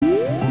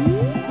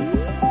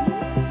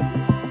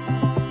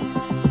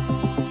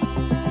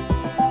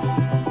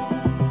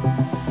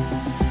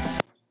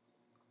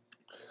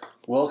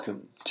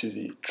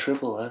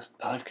Triple F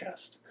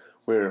podcast,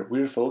 where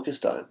we're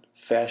focused on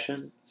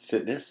fashion,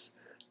 fitness,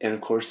 and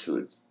of course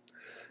food.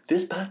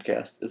 This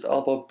podcast is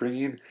all about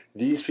bringing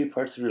these three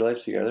parts of your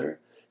life together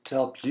to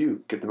help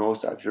you get the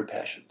most out of your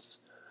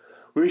passions.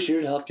 We're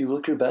here to help you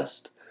look your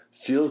best,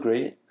 feel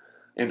great,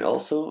 and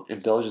also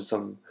indulge in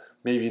some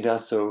maybe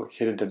not so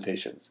hidden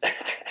temptations.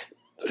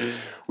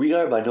 We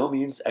are by no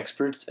means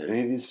experts in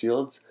any of these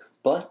fields,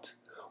 but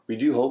we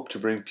do hope to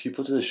bring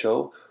people to the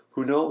show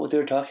who know what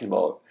they're talking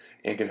about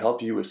and can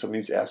help you with some of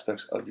these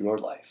aspects of your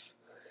life.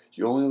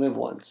 You only live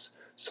once,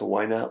 so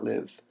why not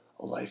live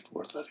a life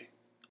worth living?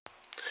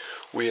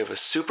 We have a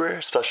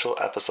super special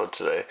episode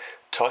today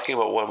talking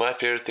about one of my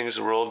favorite things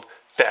in the world,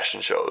 fashion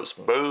shows.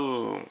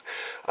 Boom!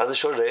 On the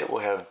show today,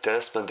 we'll have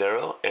Dennis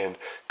Bandero and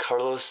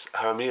Carlos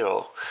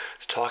Jaramillo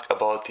to talk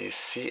about the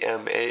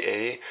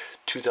CMAA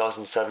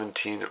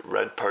 2017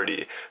 Red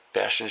Party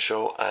fashion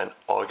show on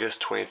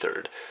August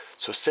 23rd.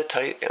 So sit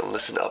tight and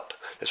listen up.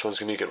 This one's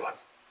going to be a good one.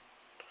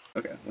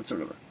 Okay, let's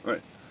start over. All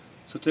right.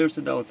 So today we're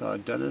sitting down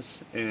with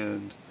Dennis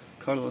and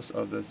Carlos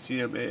of the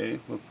CMAA.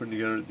 We're putting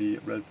together the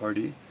Red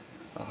Party.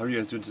 How are you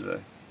guys doing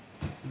today?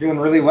 Doing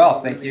really well,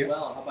 thank you.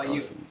 Well, how about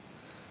you?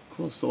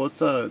 Cool. So let's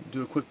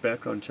do a quick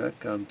background check.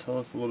 Tell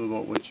us a little bit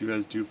about what you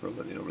guys do for a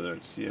living over there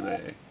at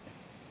CMAA.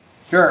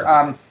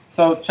 Sure.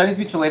 So Chinese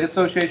Mutual Aid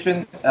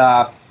Association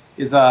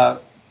is a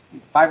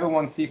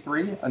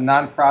 501c3, a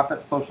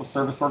nonprofit social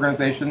service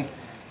organization.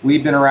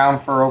 We've been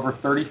around for over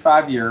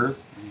 35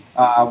 years.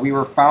 We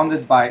were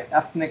founded by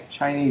ethnic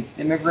Chinese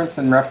immigrants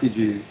and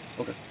refugees.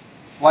 Okay.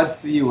 Fled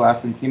to the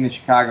U.S. and came to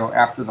Chicago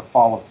after the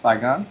fall of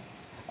Saigon.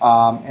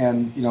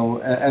 And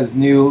as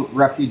new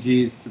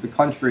refugees to the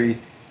country,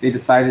 they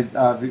decided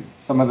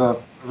some of the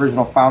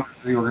original founders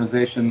of the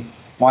organization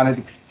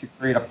wanted to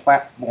create a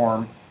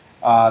platform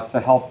to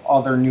help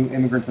other new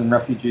immigrants and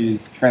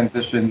refugees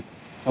transition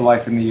to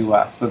life in the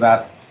U.S. So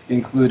that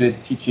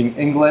included teaching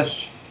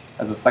English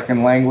as a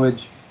second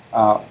language,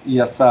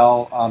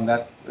 ESL,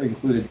 that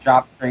included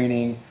job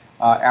training,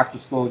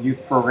 after-school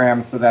youth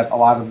programs, so that a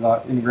lot of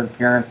the immigrant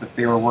parents, if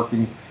they were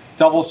working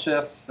double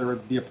shifts, there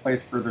would be a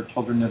place for their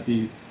children to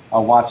be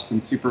watched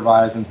and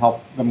supervised and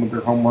help them with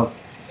their homework.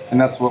 And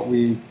that's what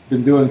we've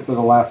been doing for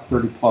the last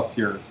 30 plus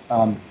years.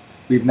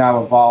 We've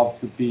now evolved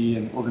to be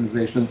an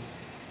organization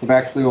with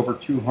actually over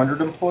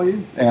 200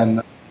 employees,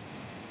 and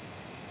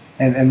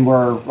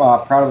we're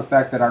proud of the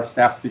fact that our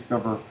staff speaks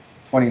over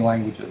 20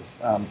 languages.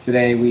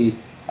 Today,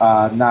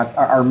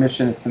 our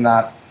mission is to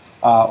not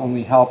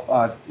only help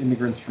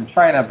immigrants from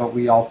China, but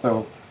we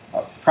also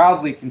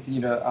proudly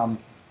continue to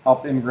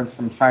help immigrants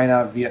from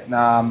China,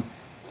 Vietnam,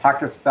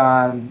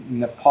 Pakistan,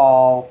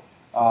 Nepal,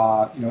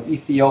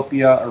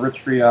 Ethiopia,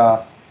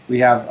 Eritrea. We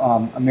have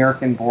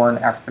American-born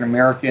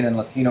African-American and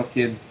Latino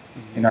kids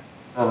in our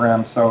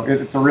program. So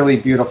it's a really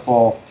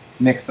beautiful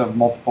mix of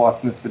multiple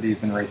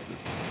ethnicities and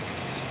races.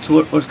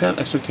 So what kind of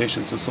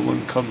expectations? So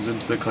someone comes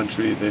into the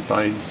country, they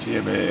find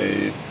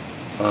CMAA.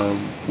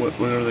 What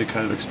are they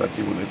kind of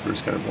expecting when they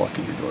first kind of walk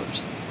in your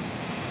doors?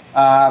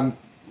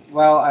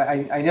 Well,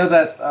 I know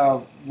that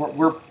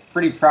we're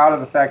pretty proud of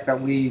the fact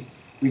that we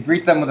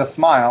greet them with a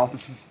smile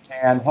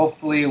and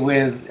hopefully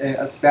with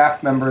a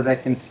staff member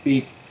that can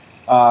speak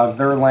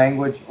their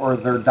language or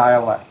their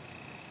dialect.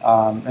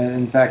 And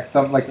in fact,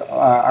 some like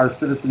our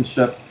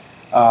citizenship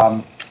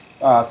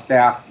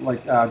staff,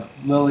 like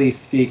Lily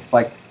speaks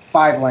like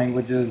 5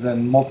 languages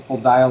and multiple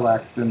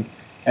dialects, and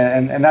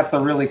that's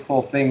a really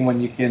cool thing when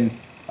you can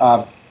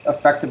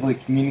effectively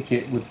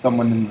communicate with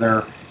someone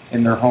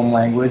in their home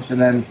language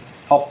and then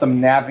help them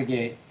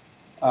navigate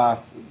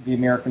the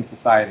American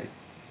society.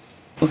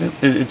 Okay,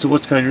 and so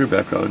what's kind of your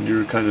background?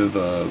 You're kind of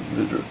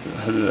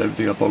headed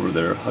everything up over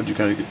there. How'd you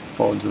kind of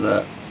fall into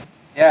that?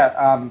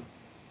 Yeah,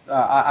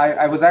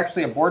 I was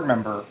actually a board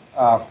member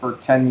for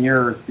 10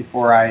 years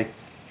before I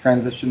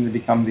transitioned to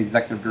become the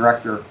executive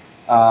director.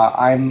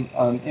 I'm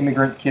an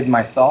immigrant kid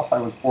myself. I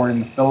was born in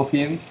the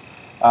Philippines.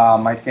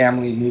 My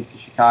family moved to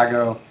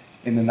Chicago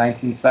in the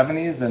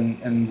 1970s,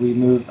 and we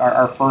moved.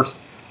 Our first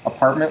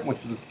apartment,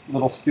 which was a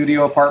little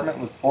studio apartment,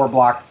 was 4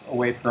 blocks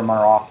away from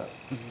our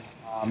office.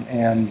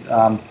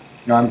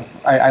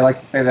 I like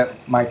to say that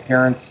my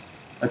parents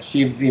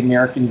achieved the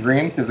American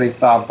dream because they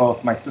saw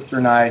both my sister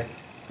and I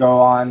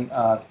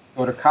go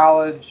to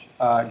college,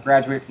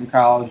 graduate from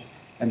college,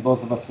 and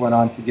both of us went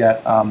on to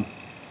get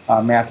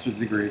master's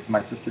degrees.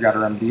 My sister got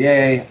her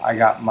MBA, I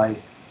got my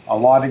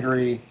law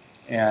degree,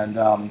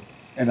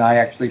 and I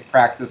actually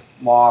practiced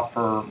law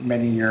for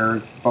many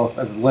years, both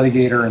as a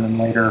litigator and then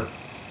later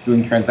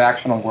doing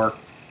transactional work.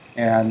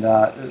 And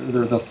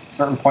there was a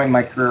certain point in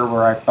my career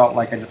where I felt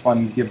like I just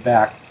wanted to give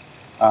back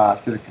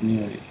to the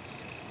community.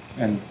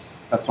 And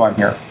that's why I'm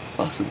here.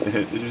 Awesome.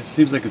 It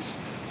seems like it's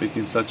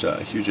making such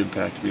a huge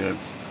impact. I mean,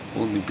 I've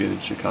only been in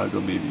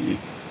Chicago maybe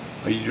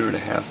a year and a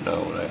half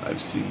now, and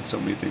I've seen so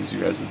many things you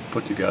guys have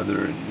put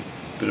together and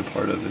been a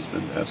part of. It's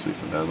been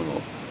absolutely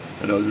phenomenal.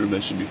 I know you were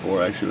mentioned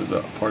before, I actually was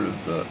a part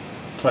of the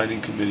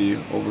planning committee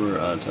over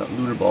at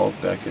Lunar Ball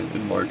back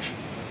in March,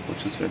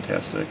 which was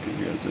fantastic, and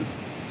you guys did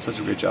such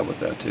a great job with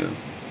that too.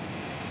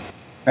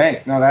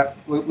 Thanks. No, that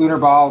Lunar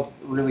Ball is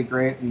really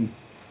great, and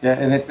yeah,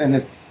 and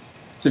it's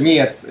to me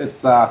it's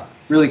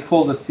really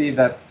cool to see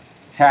that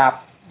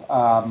TAP,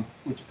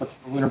 which puts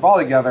the Lunar Ball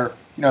together.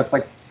 It's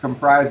like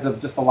comprised of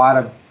just a lot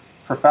of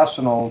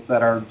professionals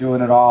that are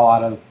doing it all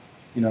out of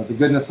the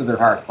goodness of their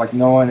hearts. Like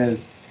no one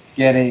is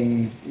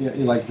getting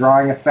like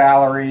drawing a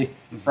salary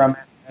from it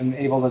and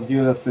able to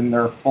do this in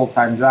their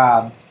full-time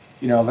job.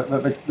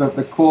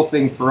 The cool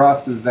thing for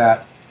us is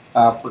that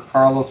for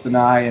Carlos and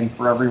I and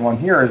for everyone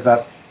here is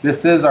that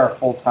this is our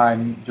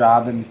full-time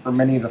job, and for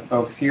many of the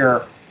folks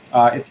here,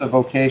 it's a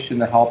vocation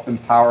to help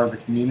empower the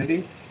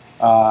community,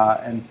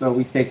 and so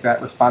we take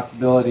that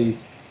responsibility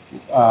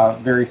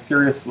very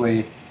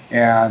seriously.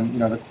 And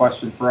the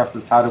question for us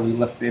is how do we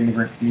lift the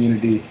immigrant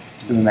community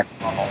to the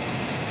next level?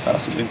 So.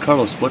 Awesome. And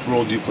Carlos, what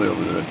role do you play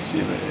over there at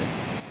CMAA?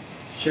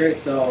 Sure.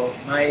 So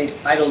my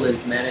title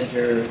is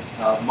Manager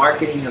of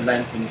Marketing,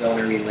 Events, and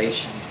Donor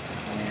Relations.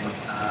 And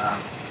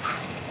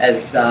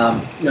as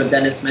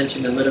Dennis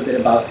mentioned a little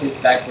bit about his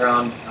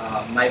background.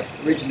 My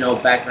original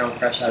background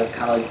fresh out of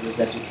college was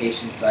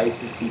education. So I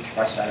used to teach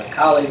fresh out of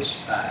college.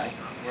 I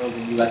taught world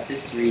and U.S.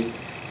 history,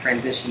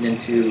 transitioned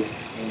into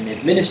an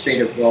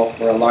administrative role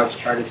for a large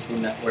charter school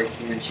network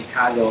here in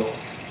Chicago.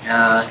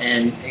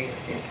 And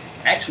it's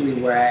actually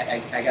where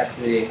I got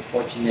the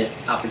fortunate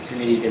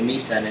opportunity to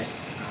meet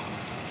Dennis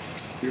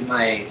through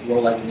my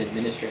role as an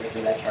administrator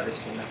for that charter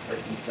school network.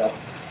 And so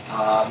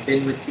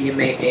been with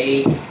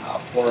CMAA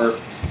for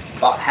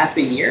about half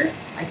a year,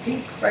 I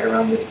think, right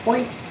around this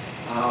point.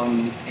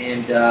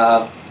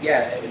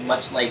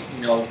 Much like,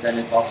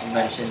 Dennis also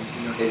mentioned,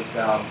 his,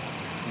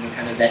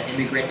 kind of that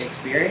immigrant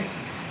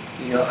experience.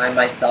 I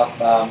myself,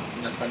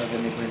 son of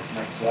immigrants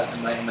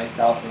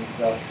myself, and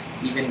so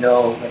even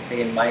though, let's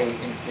say in my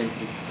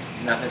instance, it's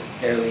not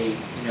necessarily,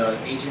 an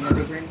Asian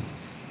immigrant,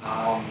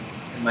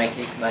 in my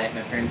case, my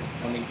parents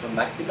coming from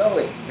Mexico,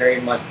 it's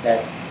very much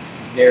that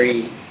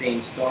very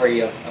same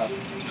story of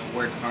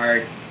work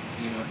hard,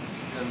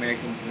 the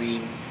American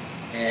dream,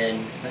 and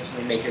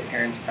essentially make your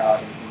parents proud.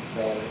 And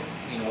so,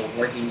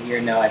 working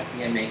here now at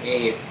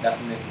CMAA, it's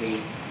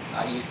definitely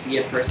you see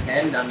it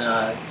firsthand on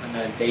a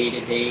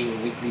day-to-day,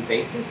 weekly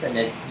basis, and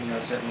it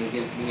certainly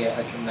gives me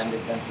a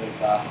tremendous sense of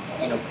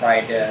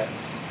pride to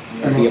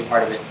be a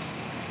part of it.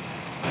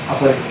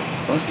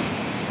 Awesome.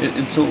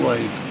 And so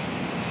like,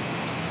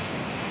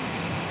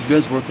 you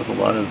guys work with a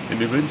lot of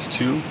immigrants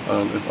too.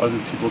 If other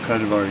people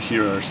kind of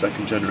are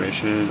second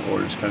generation or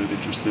just kind of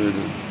interested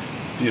in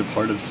being a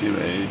part of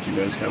CMAA, do you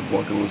guys kind of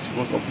welcome those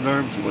people with open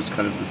arms, or what's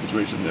kind of the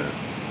situation there?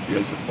 Do you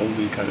guys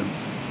only kind of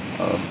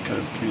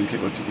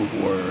communicate with people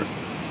who are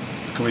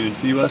coming into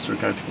the U.S. or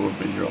kind of people who have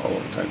been here all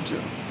the time too?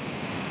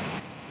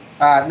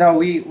 No,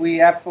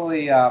 we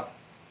absolutely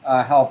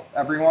help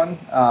everyone.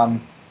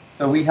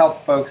 So we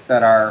help folks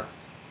that are,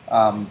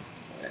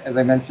 as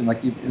I mentioned,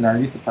 like in our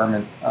youth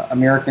department,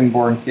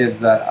 American-born kids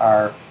that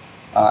are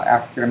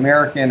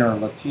African-American or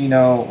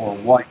Latino or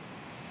white.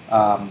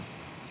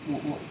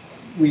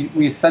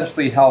 We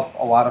essentially help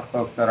a lot of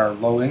folks that are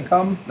low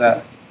income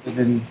that live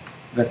in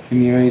the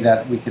community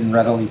that we can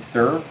readily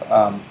serve,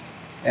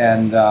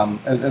 and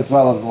as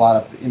well as a lot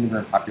of the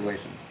immigrant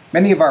population.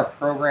 Many of our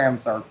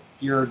programs are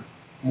geared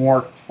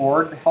more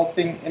toward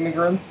helping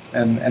immigrants,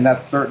 and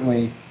that's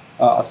certainly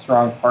a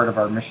strong part of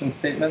our mission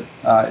statement.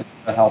 It's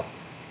to help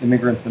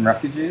immigrants and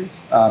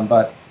refugees,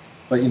 but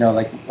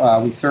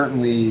we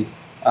certainly,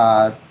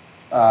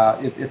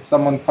 if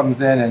someone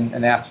comes in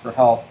and asks for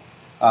help,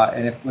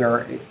 and if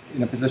we're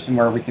in a position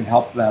where we can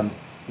help them,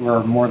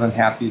 we're more than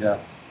happy to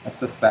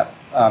assist that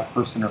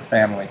person or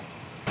family.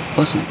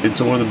 Awesome. And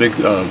so one of the big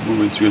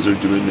movements you guys are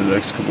doing in the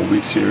next couple of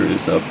weeks here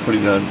is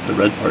putting on the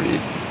Red Party.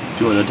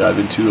 Do you want to dive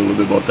into a little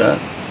bit about that?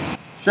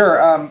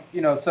 Sure.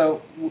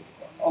 So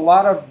a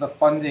lot of the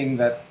funding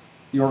that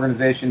the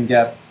organization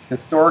gets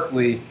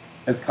historically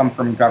has come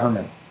from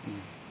government,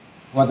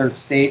 whether it's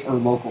state or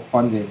local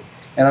funding.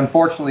 And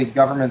unfortunately,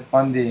 government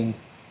funding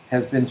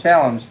has been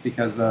challenged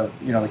because of,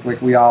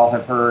 like we all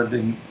have heard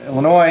in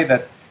Illinois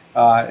that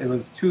it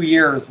was 2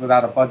 years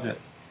without a budget.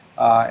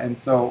 And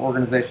so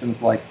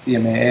organizations like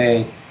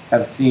CMAA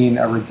have seen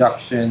a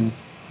reduction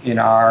in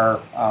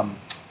our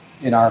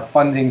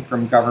funding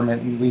from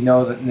government, and we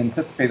know that and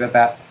anticipate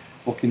that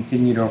will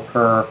continue to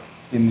occur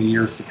in the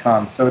years to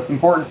come. So it's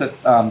important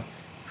to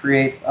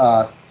create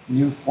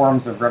new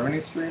forms of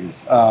revenue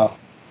streams.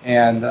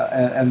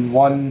 And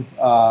one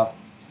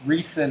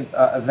recent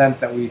event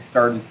that we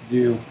started to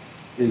do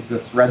is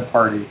this Red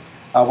Party.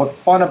 What's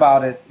fun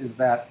about it is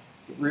that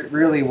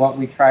really what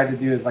we try to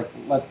do is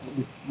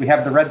we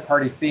have the Red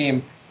Party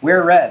theme,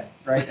 wear red,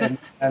 right?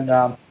 And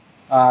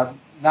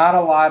not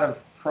a lot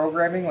of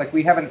programming. Like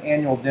we have an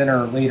annual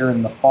dinner later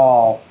in the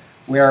fall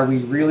where we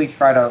really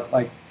try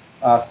to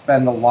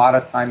spend a lot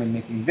of time in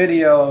making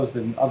videos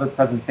and other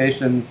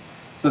presentations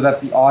so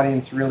that the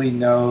audience really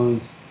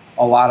knows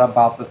a lot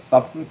about the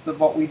substance of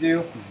what we do.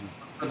 Mm-hmm.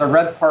 For the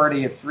Red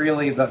Party, it's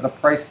really the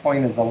price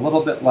point is a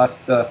little bit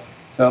less to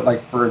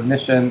for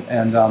admission,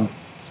 and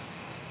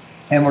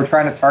we're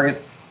trying to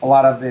target a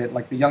lot of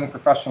the young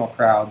professional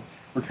crowd.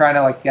 We're trying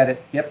to get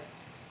it hip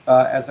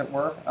as it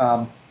were.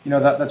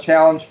 The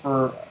challenge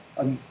for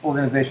an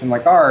organization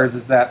like ours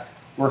is that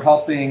we're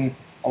helping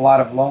a lot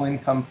of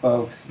low-income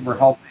folks. We're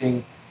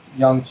helping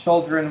young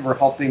children. We're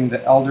helping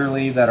the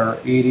elderly that are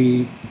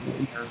 80,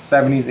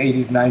 70s,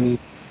 80s, 90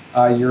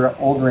 year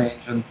old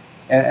range,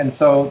 and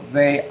so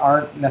they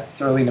aren't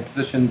necessarily in a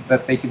position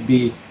that they could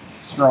be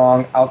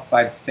strong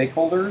outside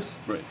stakeholders.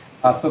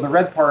 Right. So the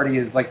Red Party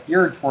is like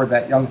geared toward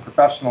that young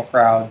professional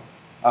crowd,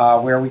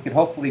 where we could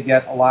hopefully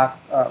get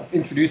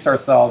introduce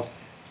ourselves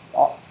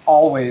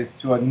always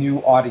to a new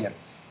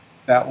audience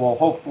that will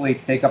hopefully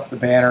take up the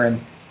banner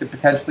and could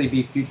potentially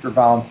be future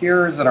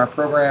volunteers in our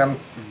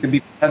programs, could be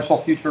potential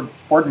future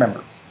board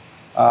members.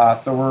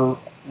 So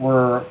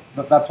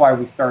that's why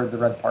we started the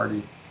Red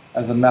Party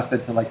as a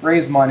method to like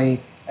raise money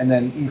and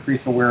then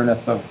increase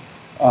awareness of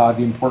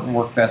the important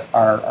work that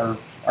our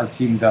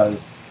team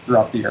does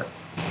throughout the year.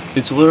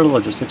 And so what are the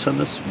logistics on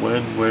this?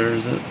 When, where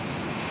is it?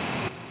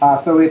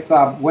 So it's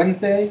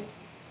Wednesday,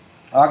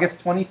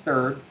 August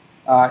 23rd.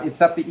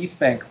 It's at the East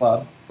Bank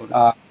Club.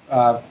 Okay.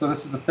 So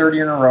this is the third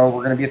year in a row.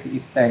 We're going to be at the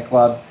East Bank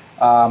Club.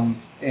 And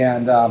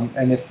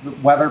if the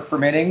weather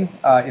permitting,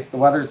 if the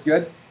weather's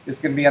good,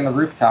 it's going to be on the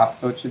rooftop.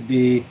 So it should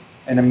be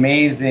an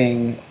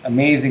amazing,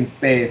 amazing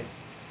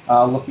space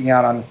looking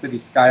out on the city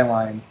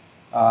skyline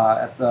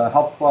at the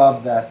health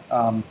club that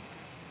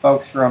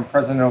folks from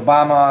President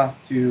Obama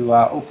to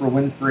Oprah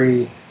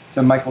Winfrey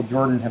to Michael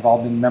Jordan have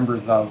all been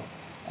members of.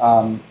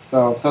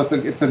 So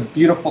it's a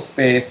beautiful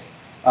space.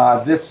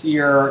 This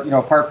year,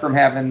 apart from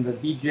having the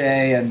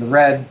DJ and the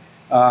Red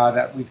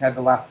that we've had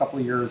the last couple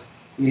of years,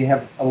 we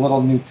have a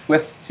little new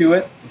twist to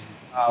it,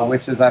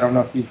 which is, I don't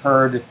know if you've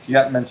heard, if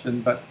Tiet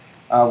mentioned, but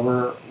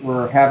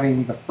we're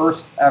having the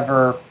first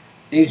ever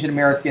Asian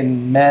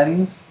American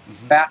men's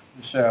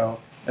fashion show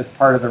as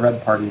part of the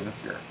Red Party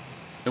this year.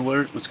 And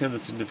what's kind of the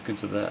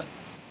significance of that?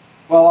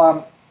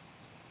 Well,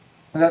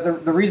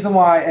 the reason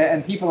why,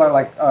 and people are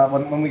like,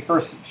 when we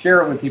first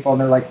share it with people, and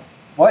they're like,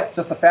 what,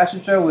 just a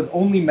fashion show with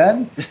only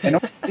men and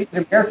only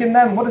Asian American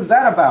men? What is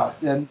that about?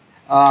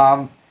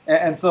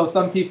 And so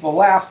some people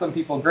laugh, some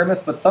people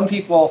grimace, but some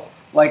people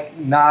like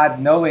nod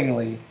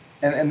knowingly.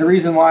 And the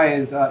reason why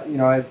is,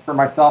 it's for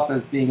myself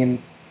as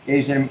being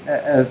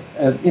as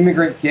an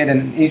immigrant kid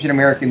and an Asian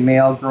American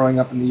male growing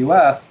up in the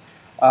U.S.,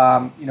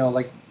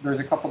 there's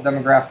a couple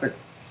demographic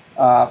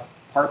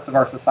parts of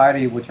our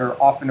society which are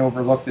often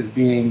overlooked as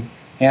being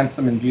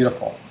handsome and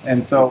beautiful.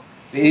 And so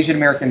the Asian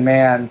American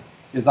man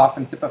is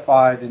often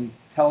typified in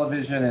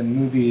television and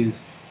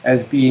movies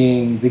as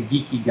being the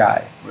geeky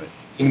guy, right,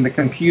 being the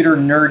computer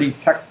nerdy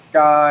tech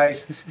guy,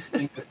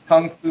 being the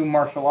kung fu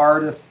martial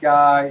artist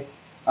guy.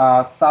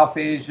 South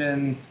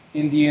Asian,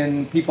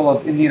 Indian, people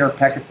of Indian or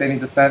Pakistani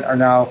descent are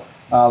now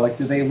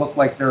do they look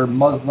like they're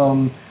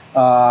Muslim,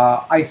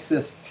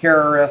 ISIS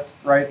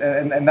terrorists, right?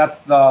 And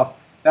that's the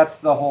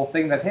whole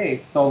thing that,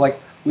 hey, so like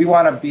we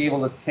want to be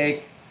able to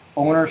take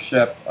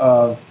ownership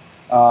of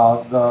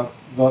the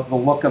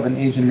look of an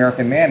Asian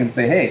American man and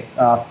say, hey,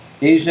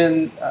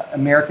 Asian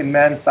American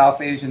men,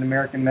 South Asian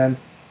American men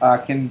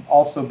can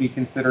also be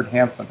considered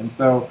handsome. And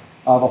so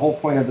the whole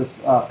point of this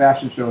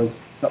fashion show is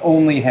to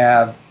only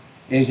have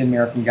Asian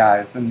American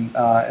guys. And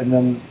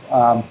then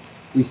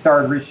we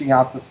started reaching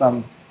out to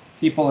some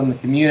people in the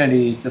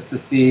community just to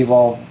see,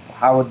 well,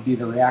 how would be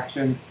the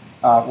reaction?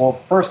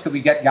 First, could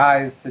we get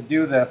guys to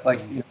do this?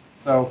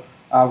 So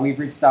we've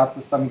reached out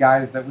to some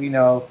guys that we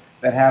know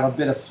that have a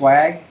bit of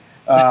swag,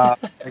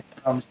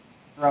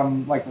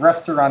 from like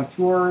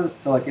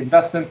restaurateurs to like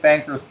investment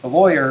bankers to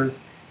lawyers,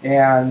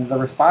 and the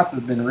response has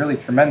been really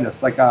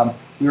tremendous. We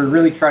were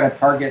really trying to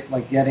target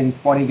like getting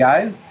 20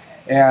 guys,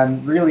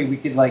 and really we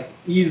could like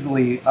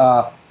easily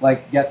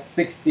get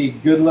 60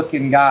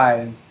 good-looking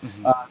guys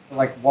to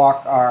like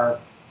walk our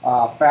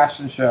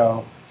fashion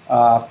show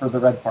for the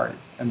Red Party.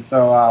 And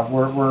so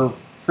we're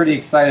pretty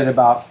excited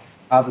about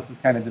how this is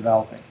kind of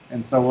developing.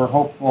 And so we're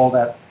hopeful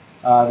that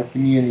the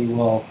community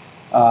will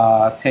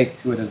take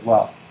to it as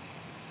well.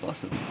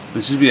 Awesome.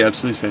 This should be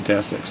absolutely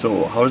fantastic.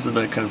 So how does the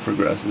night kind of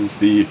progress? Is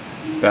the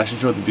fashion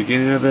show at the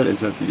beginning of it?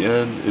 Is it at the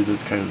end? Is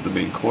it kind of the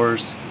main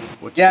course?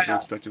 What should you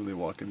expect when they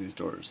walk in these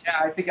doors?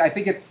 Yeah, I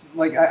think it's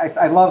like,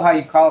 I love how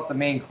you call it the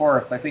main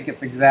course. I think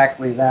it's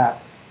exactly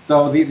that.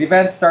 So the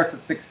event starts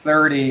at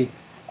 6:30.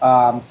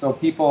 So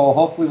people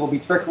hopefully will be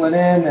trickling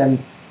in and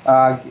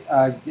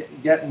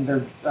getting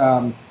their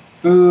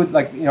food.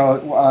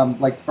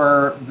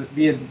 For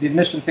the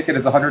admission ticket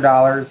is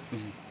 $100.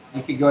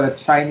 You could go to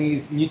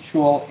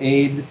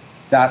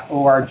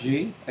ChineseMutualAid.org.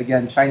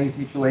 Again,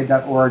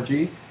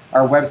 ChineseMutualAid.org,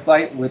 our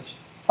website, which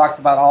talks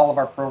about all of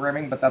our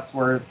programming, but that's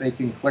where they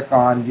can click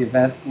on the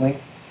event link,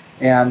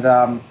 and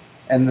then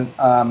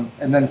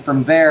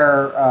from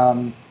there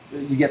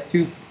you get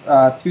two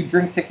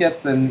drink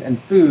tickets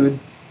and food,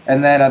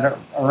 and then at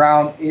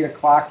around 8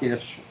 o'clock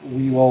ish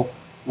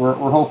we're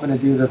hoping to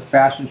do this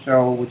fashion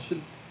show, which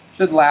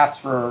should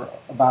last for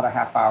about a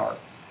half hour.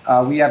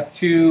 We have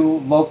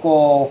two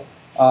local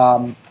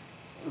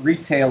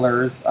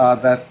retailers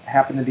that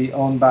happen to be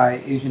owned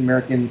by Asian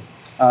American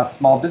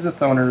small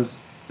business owners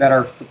that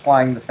are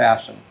supplying the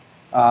fashion.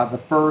 The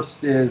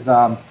first is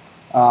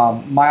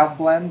Mild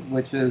Blend,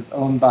 which is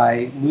owned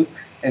by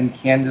Luke and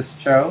Candace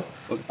Cho,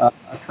 a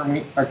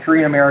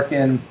Korean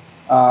American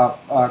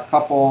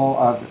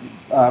couple,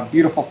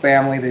 beautiful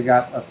family. They've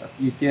got a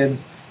few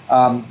kids.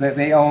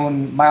 They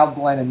own Mild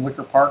Blend in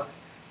Wicker Park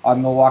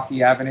on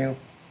Milwaukee Avenue.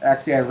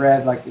 Actually, I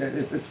read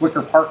it's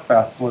Wicker Park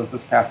Fest was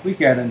this past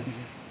weekend, and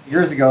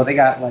years ago they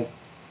got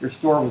their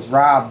store was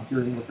robbed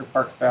during Wicker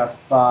Park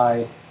Fest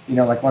by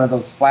one of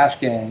those flash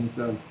gangs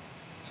of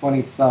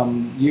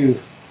 20-some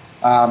youth.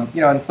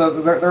 And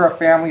so they're a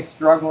family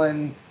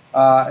struggling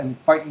and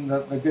fighting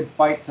the good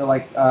fight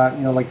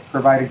to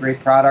provide a great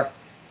product.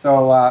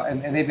 So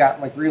and they've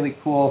got really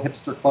cool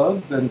hipster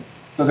clothes, and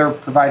so they're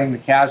providing the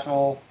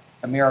casual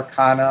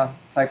Americana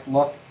type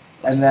look.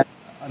 And then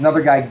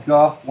another guy,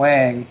 Guh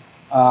Wang,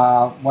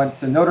 went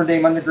to Notre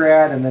Dame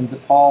undergrad and then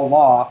DePaul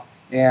Law,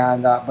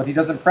 and but he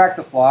doesn't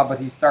practice law, but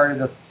he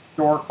started a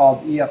store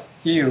called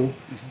ESQ.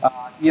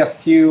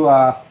 ESQ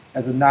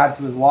as a nod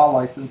to his law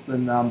license,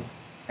 and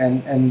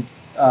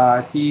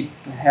he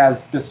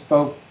has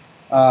bespoke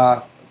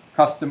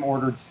custom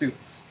ordered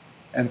suits,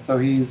 and so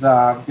he's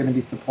going to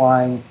be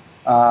supplying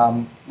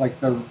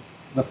the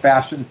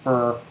fashion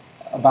for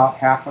about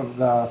half of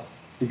the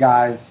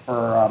guys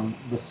for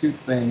the suit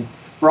thing.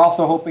 We're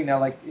also hoping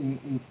to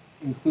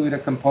include a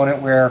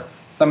component where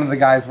some of the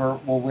guys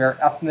will wear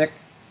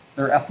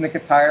their ethnic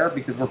attire,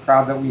 because we're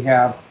proud that we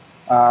have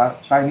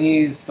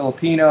Chinese,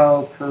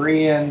 Filipino,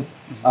 Korean,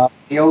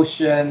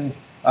 Laotian,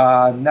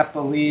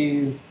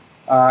 Nepalese,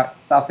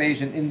 South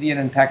Asian, Indian,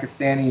 and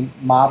Pakistani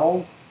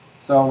models.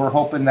 So we're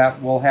hoping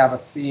that we'll have a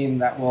scene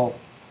that will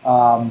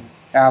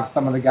have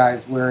some of the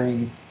guys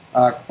wearing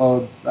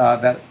clothes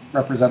that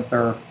represent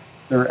their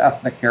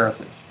ethnic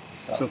heritage.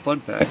 So fun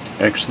fact,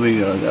 actually,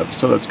 the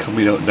episode that's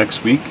coming out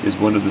next week is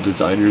one of the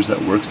designers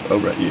that works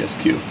over at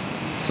ESQ.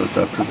 So it's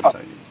a perfect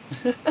timing.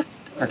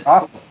 That's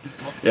awesome.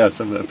 Yeah,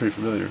 so I'm pretty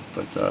familiar,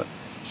 but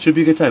should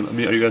be a good time. I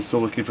mean, are you guys still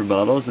looking for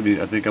models? I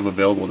mean, I think I'm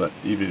available that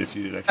even if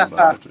you need extra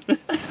models.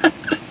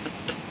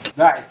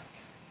 Nice.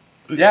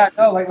 Yeah,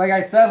 no, like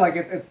I said,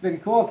 it's been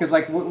cool because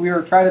we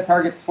were trying to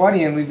target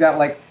 20, and we've got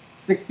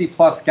 60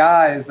 plus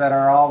guys that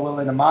are all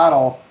willing to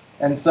model,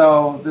 and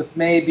so this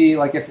may be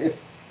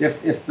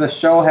if the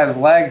show has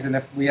legs and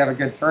if we have a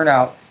good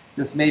turnout,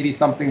 this may be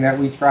something that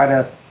we try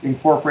to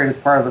incorporate as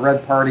part of the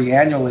Red Party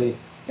annually.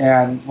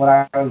 And what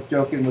I was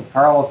joking with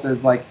Carlos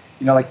is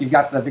you've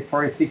got the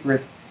Victoria's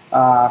Secret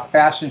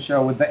fashion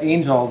show with the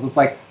angels. It's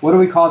what do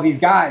we call these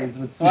guys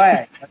with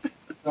swag?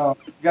 So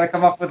you got to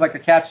come up with a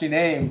catchy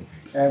name,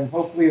 and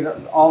hopefully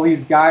all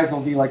these guys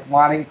will be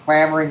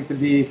clamoring to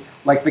be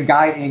the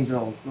guy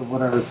angels of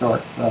whatever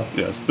sort. So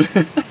yes.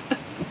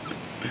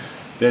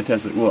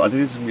 Fantastic. Well, I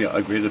think this is going to be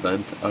a great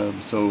event.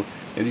 So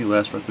any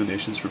last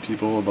recommendations for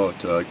people about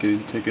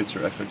getting tickets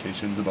or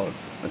expectations about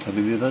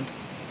attending the event?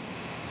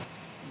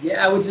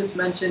 Yeah, I would just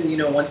mention,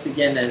 once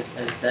again, as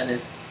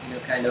Dennis,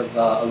 kind of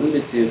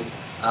alluded to,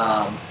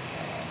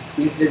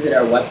 please visit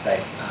our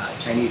website,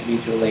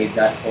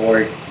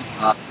 ChineseMutualAid.org.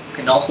 You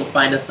can also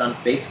find us on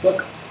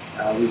Facebook.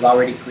 We've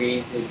already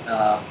created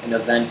an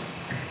event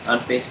on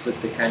Facebook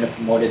to kind of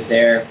promote it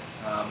there.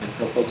 And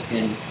so folks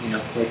can,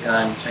 click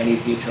on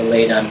Chinese Mutual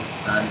Aid on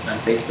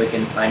Facebook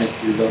and find us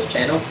through those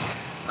channels.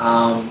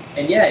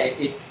 And yeah,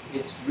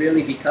 it's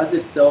really, because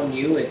it's so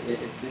new,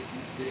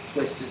 this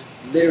twist just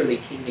literally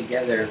came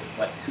together,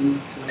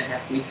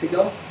 2.5 weeks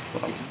ago.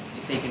 Wow. It's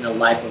really taken a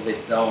life of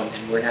its own,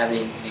 and we're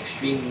having an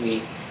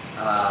extremely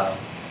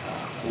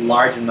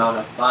large amount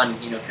of fun,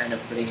 kind of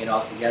putting it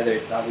all together.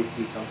 It's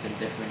obviously something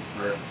different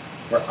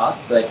for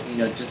us, but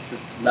just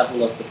this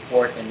level of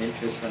support and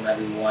interest from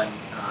everyone,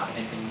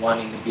 and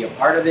wanting to be a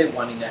part of it,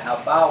 wanting to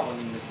help out,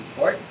 wanting to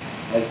support,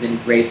 has been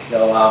great.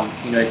 So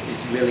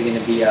it's really going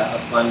to be a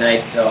fun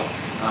night. So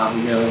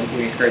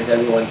we encourage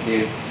everyone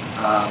to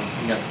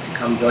to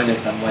come join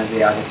us on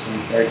Wednesday, August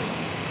 23rd.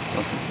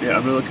 Awesome. Yeah,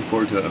 I'm really looking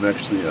forward to it. I'm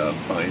actually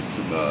buying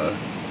some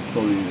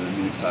clothing and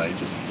a new tie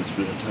just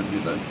for the time of the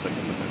event, so I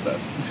can look my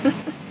best.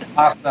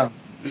 Awesome.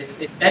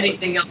 If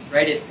anything else,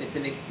 right? It's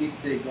an excuse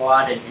to go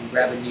out and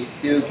grab a new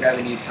suit, grab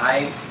a new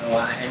tie. So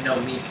I know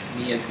me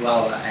as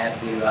well. I have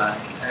to.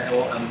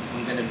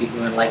 I'm going to be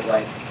doing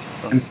likewise.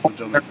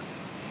 Awesome.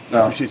 So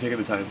I appreciate taking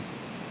the time.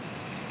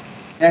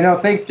 Yeah, no,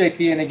 thanks,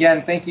 JP, and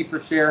again, thank you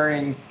for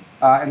sharing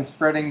and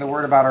spreading the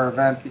word about our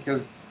event.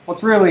 Because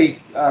what's really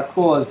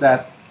cool is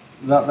that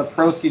the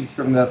proceeds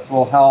from this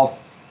will help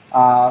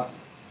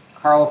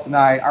Carlos and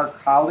our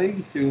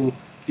colleagues who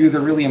do the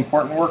really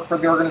important work for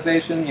the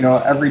organization.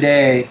 Every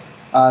day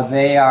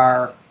they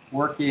are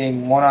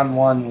working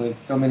one-on-one with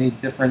so many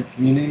different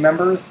community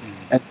members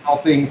and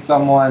helping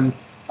someone,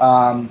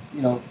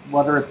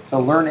 whether it's to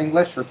learn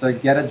English or to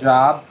get a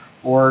job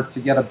or to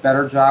get a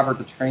better job or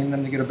to train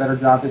them to get a better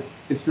job.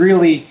 It's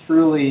really,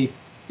 truly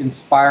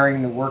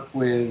inspiring to work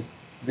with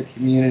the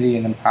community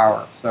and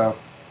empower. So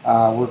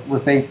we're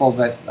thankful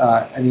that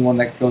anyone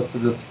that goes to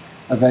this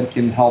event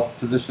can help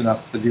position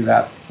us to do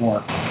that more.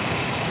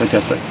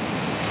 Fantastic.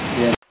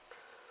 Yeah.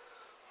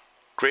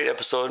 Great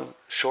episode,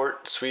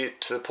 short,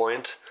 sweet, to the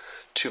point.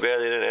 Too bad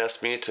they didn't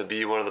ask me to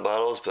be one of the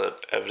models,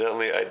 but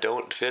evidently I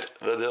don't fit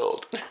the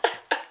build.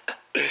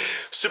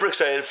 Super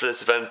excited for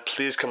this event.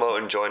 Please come out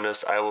and join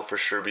us. I will for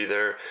sure be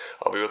there.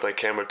 I'll be with my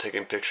camera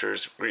taking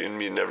pictures, greeting,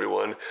 meeting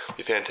everyone. It'll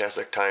be a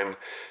fantastic time.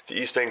 The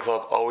East Bank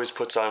Club always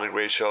puts on a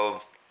great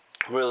show.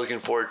 We're looking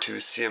forward to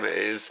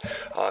CMA's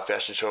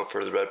fashion show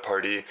for the Red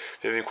Party. If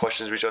you have any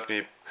questions, reach out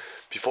to me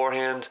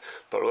beforehand,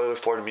 but really look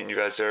forward to meeting you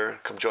guys there.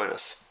 Come join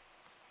us.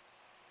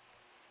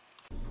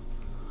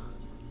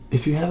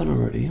 If you haven't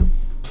already,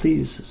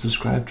 please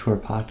subscribe to our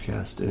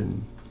podcast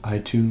in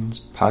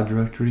iTunes, Pod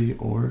Directory,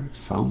 or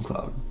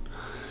SoundCloud.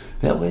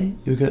 That way,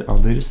 you'll get our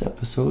latest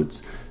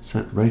episodes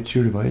sent right to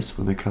your device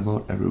when they come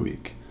out every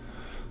week.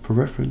 For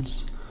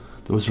reference,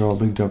 those are all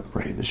linked up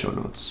right in the show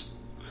notes.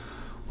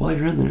 While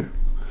you're in there,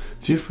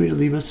 feel free to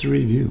leave us a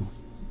review.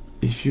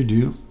 If you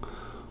do,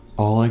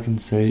 all I can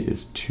say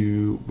is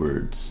 2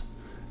 words: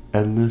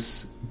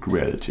 endless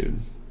gratitude.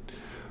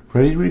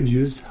 Writing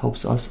reviews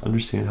helps us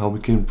understand how we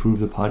can improve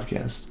the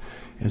podcast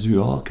as we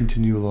all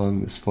continue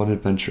along this fun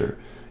adventure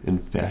in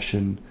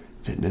fashion,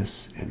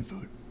 fitness, and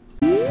food.